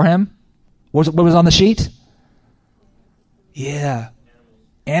out before him. What was on the sheet? Yeah.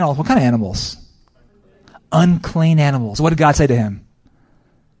 Animals. What kind of animals? Unclean animals. What did God say to him?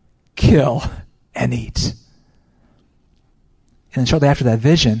 Kill and eat. And then shortly after that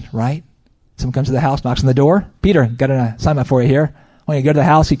vision, right? Someone comes to the house, knocks on the door. Peter, got an assignment for you here. When you go to the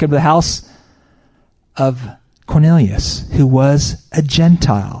house, you come to the house of Cornelius, who was a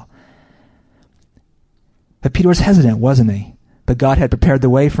Gentile. But Peter was hesitant, wasn't he? But God had prepared the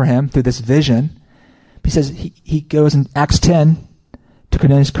way for him through this vision. He says, he goes in Acts 10 to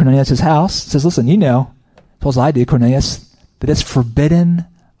Cornelius' house, says, listen, you know, as well as I do, Cornelius, that it's forbidden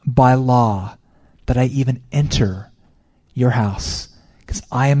by law that I even enter your house, because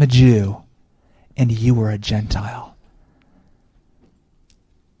I am a Jew and you were a Gentile.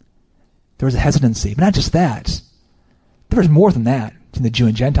 There was a hesitancy, but not just that. There was more than that between the Jew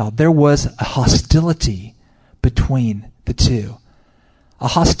and Gentile. There was a hostility between the two. A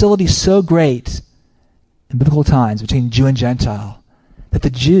hostility so great in biblical times between Jew and Gentile that the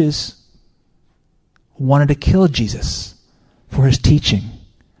Jews wanted to kill Jesus for his teaching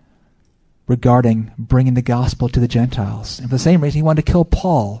regarding bringing the gospel to the Gentiles. And for the same reason, he wanted to kill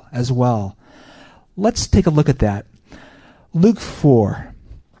Paul as well. Let's take a look at that. Luke 4.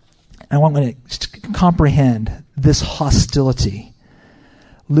 I want to comprehend this hostility.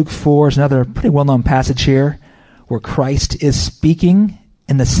 Luke 4 is another pretty well-known passage here where Christ is speaking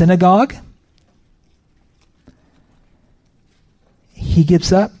in the synagogue. He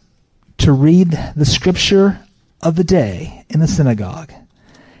gets up to read the scripture of the day in the synagogue.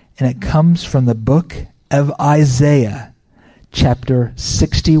 And it comes from the book of Isaiah, chapter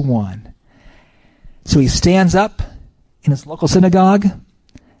 61. So he stands up in his local synagogue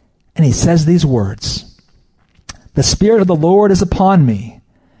and he says these words. The Spirit of the Lord is upon me,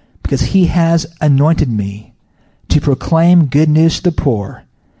 because he has anointed me to proclaim good news to the poor.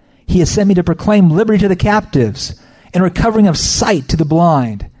 He has sent me to proclaim liberty to the captives and recovering of sight to the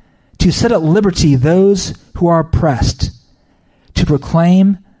blind, to set at liberty those who are oppressed, to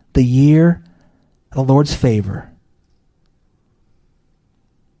proclaim the year of the Lord's favor.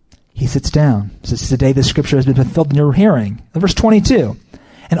 He sits down. Says, today the scripture has been fulfilled in your hearing. Verse 22.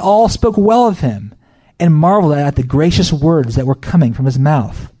 And all spoke well of him and marveled at the gracious words that were coming from his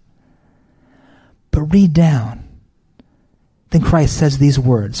mouth. But read down. Then Christ says these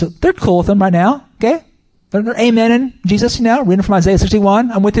words. So they're cool with him right now, okay? They're amening Jesus, reading from Isaiah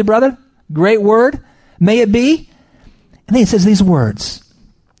 61. I'm with you, brother. Great word. May it be. And then he says these words.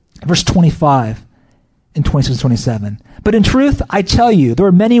 Verse 25 and 26 and 27. But in truth, I tell you, there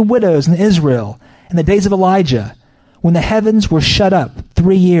were many widows in Israel in the days of Elijah, when the heavens were shut up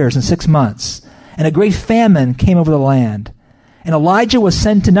 3 years and 6 months, and a great famine came over the land. And Elijah was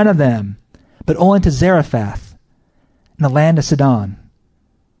sent to none of them, but only to Zarephath, in the land of Sidon,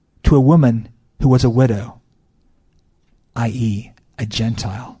 to a woman who was a widow, i.e., a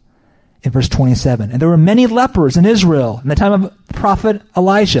Gentile. In verse 27, and there were many lepers in Israel in the time of the prophet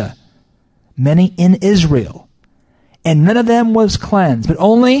Elijah, many in Israel, and none of them was cleansed, but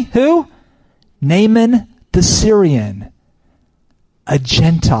only who? Naaman the Syrian, a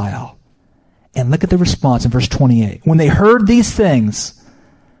Gentile. And look at the response in verse 28. When they heard these things,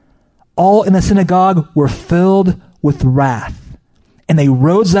 all in the synagogue were filled with wrath, and they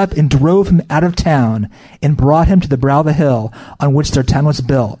rose up and drove him out of town and brought him to the brow of the hill on which their town was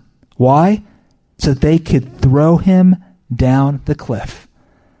built. Why? So that they could throw him down the cliff.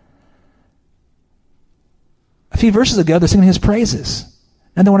 A few verses ago, they're singing his praises.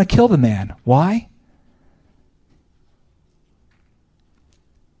 And they want to kill the man. Why?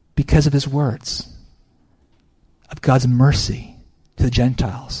 Because of his words of God's mercy to the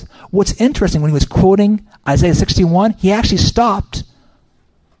Gentiles. What's interesting, when he was quoting Isaiah 61, he actually stopped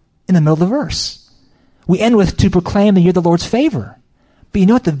in the middle of the verse. We end with to proclaim the year of the Lord's favor. But you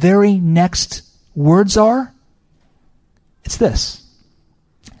know what the very next words are? It's this.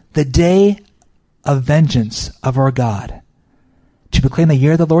 The day of vengeance of our God. To proclaim the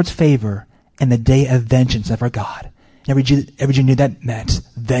year of the Lord's favor and the day of vengeance of our God. Every Jew knew that meant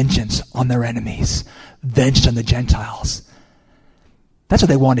vengeance on their enemies. Vengeance on the Gentiles. That's what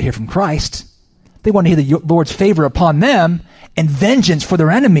they wanted to hear from Christ. They wanted to hear the Lord's favor upon them and vengeance for their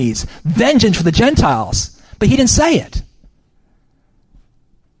enemies. Vengeance for the Gentiles. But he didn't say it.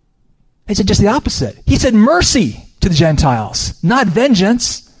 He said just the opposite. He said mercy to the Gentiles, not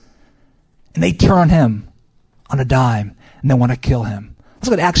vengeance. And they turn on him on a dime, and they want to kill him. Let's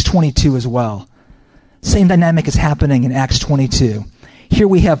look at Acts 22 as well. Same dynamic is happening in Acts 22. Here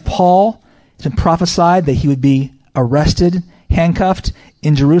we have Paul. It's been prophesied that he would be arrested, handcuffed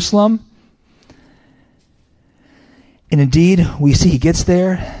in Jerusalem. And indeed, we see he gets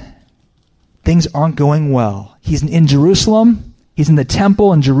there. Things aren't going well. He's in Jerusalem. He's in the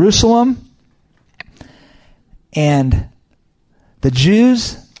temple in Jerusalem. And the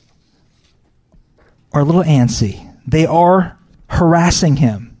Jews are a little antsy. They are harassing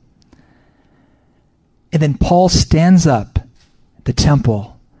him. And then Paul stands up at the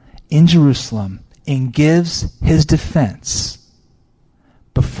temple in Jerusalem and gives his defense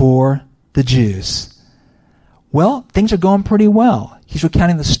before the Jews. Well, things are going pretty well. He's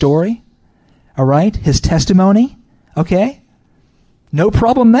recounting the story, all right? His testimony, okay? No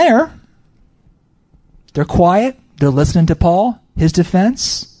problem there. They're quiet. They're listening to Paul, his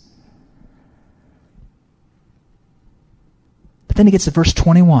defense. But then he gets to verse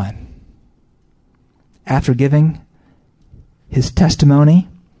 21. After giving his testimony,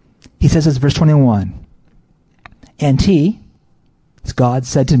 he says this, verse 21. And he, as God,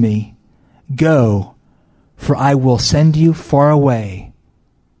 said to me, go, for I will send you far away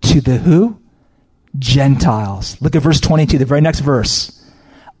to the who? Gentiles. Look at verse 22, the very next verse.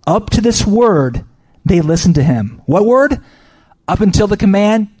 Up to this word, they listened to him. What word? Up until the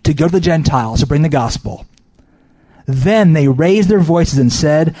command to go to the Gentiles to bring the gospel. Then they raised their voices and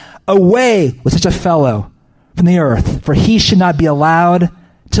said, away with such a fellow from the earth, for he should not be allowed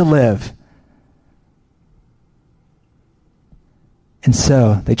to live. And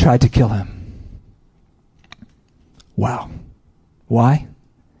so they tried to kill him. Wow. Why?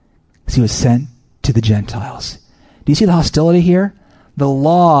 Because he was sent to the Gentiles. Do you see the hostility here? The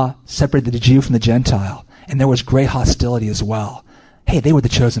law separated the Jew from the Gentile, and there was great hostility as well. Hey, they were the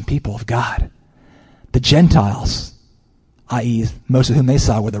chosen people of God. The Gentiles, i.e., most of whom they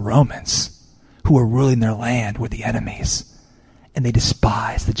saw were the Romans, who were ruling their land, were the enemies, and they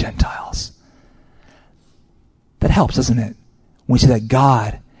despised the Gentiles. That helps, doesn't it? When we see that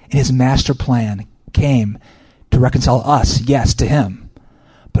God, in his master plan, came to reconcile us, yes, to him,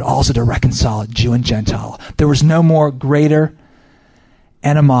 but also to reconcile Jew and Gentile. There was no more greater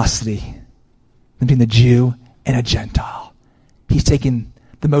animosity between the Jew and a Gentile. He's taken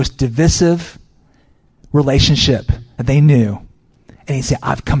the most divisive relationship that they knew, and he said,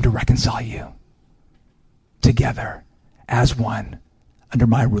 I've come to reconcile you together as one under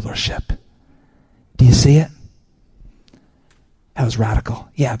my rulership. Do you see it? That was radical.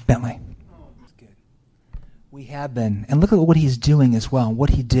 Yeah, Bentley. We have been. And look at what he's doing as well, what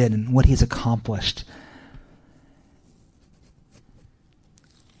he did and what he's accomplished.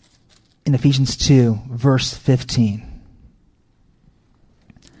 In Ephesians 2, verse 15.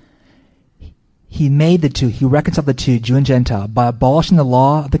 He made the two, he reconciled the two, Jew and Gentile, by abolishing the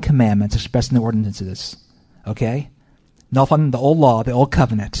law of the commandments expressed in the ordinances. Okay? Nullifying the old law, the old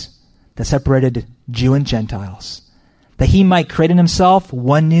covenant that separated Jew and Gentiles. That he might create in himself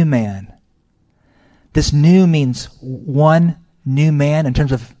one new man. This new means one new man in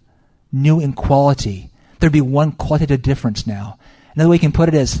terms of new in quality. There'd be one qualitative difference now. Another way you can put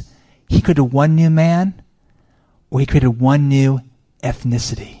it is, he created one new man, or he created one new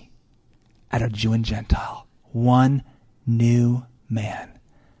ethnicity out of Jew and Gentile. One new man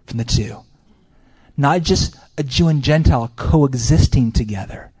from the two. Not just a Jew and Gentile coexisting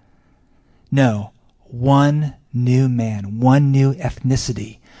together. No, one new man, one new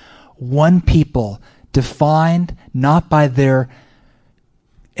ethnicity. One people defined not by their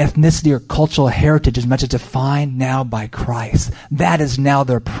ethnicity or cultural heritage as much as defined now by Christ. That is now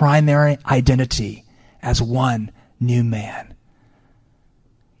their primary identity as one new man.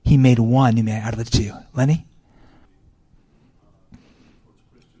 He made one new man out of the two. Lenny?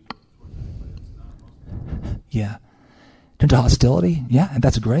 Yeah. In terms of hostility? Yeah, and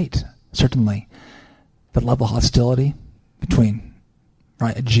that's great. Certainly. The level of hostility between,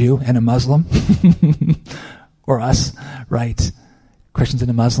 right, a Jew and a Muslim, or us, right, Christians and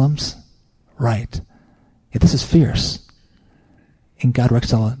the Muslims, right. Yeah, this is fierce. And God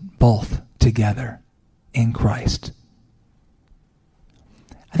reconciled both together in Christ.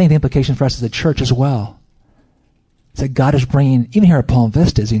 I think the implication for us as a church as well is that God is bringing, even here at Palm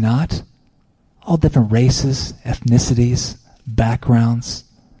Vista, is he not? All different races, ethnicities, backgrounds,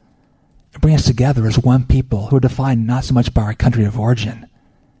 and bring us together as one people who are defined not so much by our country of origin,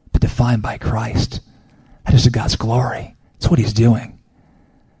 but defined by Christ. That is to God's glory. That's what he's doing.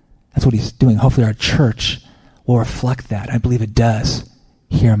 That's what he's doing. Hopefully our church will reflect that. I believe it does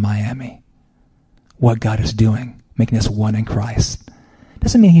here in Miami. What God is doing, making us one in Christ.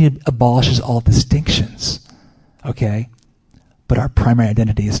 Doesn't mean he abolishes all distinctions, okay? But our primary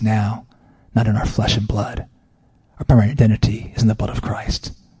identity is now not in our flesh and blood. Our primary identity is in the blood of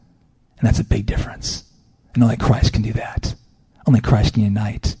Christ. And that's a big difference. And only Christ can do that. Only Christ can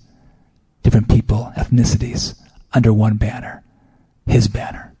unite different people, ethnicities, under one banner. His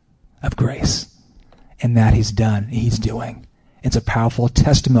banner of grace. And that he's done, he's doing. It's a powerful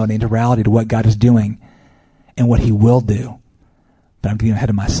testimony and reality to what God is doing and what he will do. But I'm getting ahead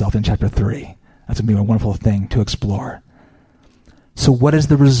of myself in chapter 3. That's going to be a wonderful thing to explore. So what is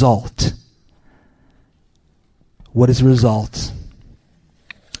the result? What is the result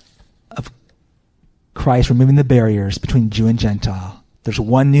of Christ removing the barriers between Jew and Gentile? There's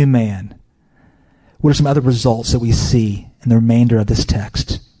one new man. What are some other results that we see in the remainder of this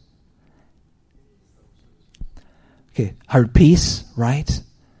text? Okay, I heard peace, right?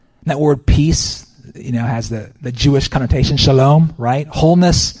 And that word peace, has the Jewish connotation, shalom, right?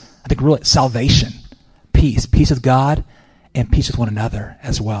 Wholeness, I think really salvation, peace with God, and peace with one another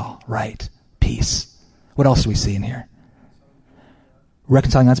as well, right? Peace. What else do we see in here?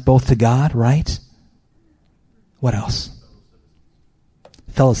 Reconciling us both to God, right? What else?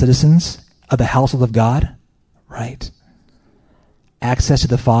 Fellow citizens of the household of God, right? Access to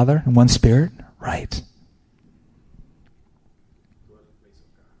the Father in one Spirit, right?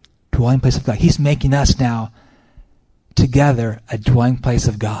 Dwelling place of God. He's making us now together a dwelling place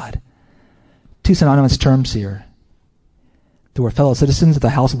of God. Two synonymous terms here. That we're fellow citizens of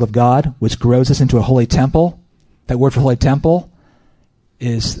the household of God, which grows us into a holy temple. That word for holy temple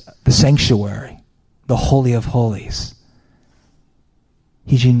is the sanctuary, the holy of holies.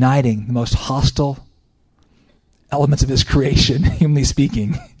 He's uniting the most hostile elements of his creation, humanly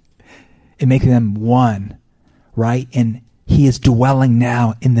speaking, and making them one, right? And he is dwelling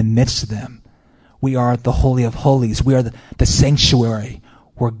now in the midst of them. We are the holy of holies. We are the sanctuary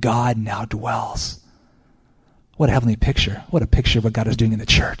where God now dwells. What a heavenly picture. What a picture of what God is doing in the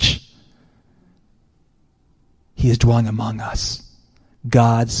church. He is dwelling among us.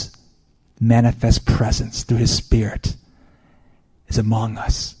 God's manifest presence through his Spirit is among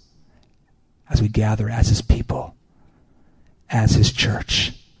us as we gather as his people, as his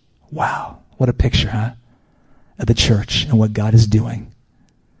church. Wow. What a picture, huh? Of the church and what God is doing.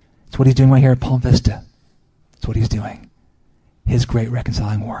 It's what he's doing right here at Palm Vista. It's what he's doing. His great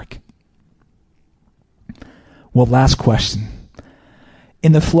reconciling work. Well, last question.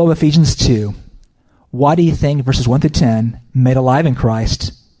 In the flow of Ephesians 2, why do you think verses 1 through 10, made alive in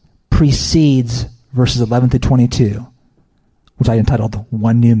Christ, precedes verses 11 through 22, which I entitled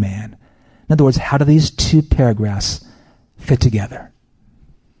One New Man? In other words, how do these two paragraphs fit together?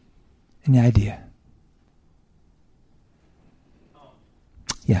 Any idea?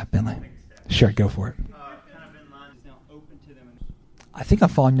 Yeah, Bentley. Sure, go for it. I think I'm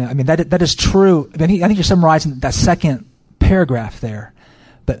following you. I mean, that is true. I think you're summarizing that second paragraph there.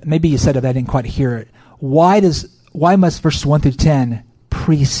 But maybe you said it, I didn't quite hear it. Why must verses 1 through 10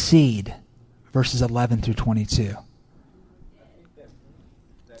 precede verses 11 through 22?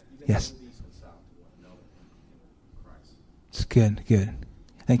 Yes. It's good.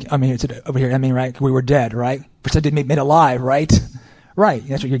 Thank you. I mean, it's over here. I mean, right? We were dead, right? First, I made alive, right? Right.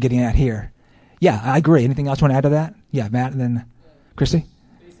 That's what you're getting at here. Yeah, I agree. Anything else you want to add to that? Yeah, Matt, and then Christy?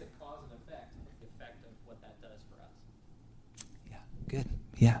 Basic cause and effect, the effect of what that does for us. Yeah, good.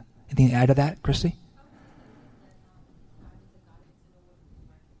 Yeah. Anything to add to that, Christy?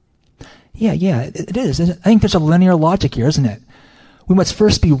 Yeah, it is. I think there's a linear logic here, isn't it? We must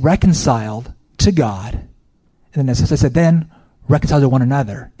first be reconciled to God, and then, as I said, then reconciled to one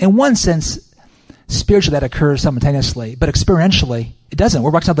another. In one sense, spiritually that occurs simultaneously, but experientially it doesn't.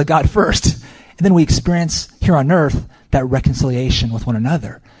 We're reconciled to God first, and then we experience here on earth that reconciliation with one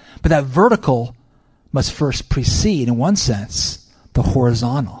another. But that vertical must first precede, in one sense, the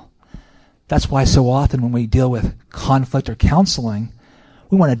horizontal. That's why so often when we deal with conflict or counseling,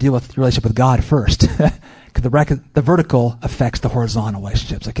 we want to deal with the relationship with God first. Because the vertical affects the horizontal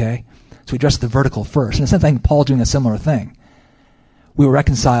relationships, okay? So we address the vertical first. In a sense, I think Paul's doing a similar thing. We were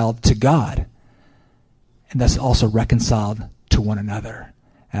reconciled to God. and thus also reconciled to one another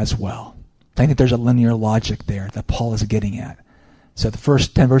as well. I think there's a linear logic there that Paul is getting at. So the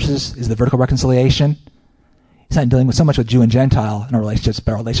first 10 verses is the vertical reconciliation. He's not dealing with so much with Jew and Gentile in our relationships,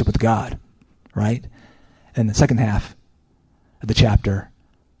 but our relationship with God, right? And the second half of the chapter,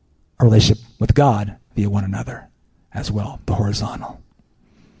 our relationship with God via one another as well, the horizontal.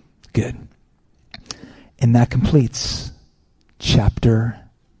 Good. And that completes chapter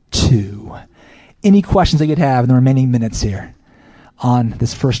 2. Any questions that you'd have in the remaining minutes here on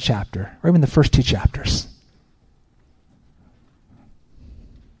this first chapter, or even the first 2 chapters?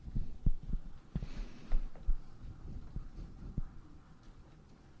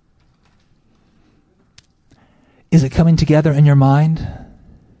 Is it coming together in your mind?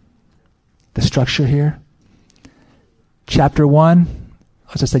 The structure here? Chapter 1,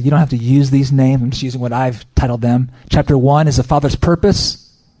 as I said, you don't have to use these names. I'm just using what I've titled them. Chapter 1 is the Father's purpose.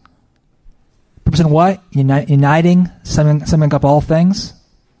 Purpose in what? Uniting, summing up all things.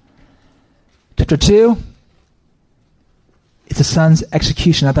 Chapter 2, it's the Son's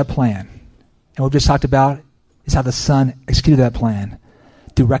execution of that plan. And what we've just talked about is how the Son executed that plan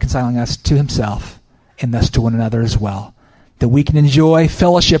through reconciling us to himself and thus to one another as well. That we can enjoy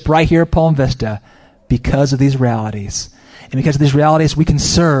fellowship right here at Palm Vista because of these realities. And because of these realities, we can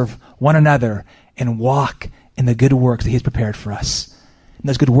serve one another and walk in the good works that he has prepared for us. And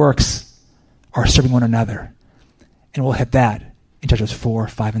those good works are serving one another. And we'll hit that in chapters 4,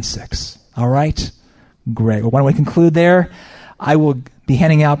 5, and 6. All right? Great. Well, why don't we conclude there? I will be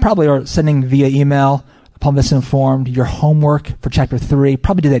handing out, probably, or sending via email, Palm Vista Informed, your homework for chapter 3.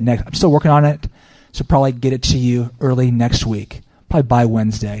 Probably do that next. I'm still working on it. So probably get it to you early next week, probably by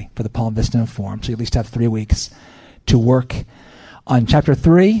Wednesday for the Palm Vista Informed. So you at least have 3 weeks to work on chapter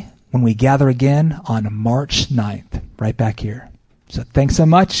 3 when we gather again on March 9th, right back here. So thanks so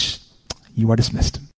much. You are dismissed.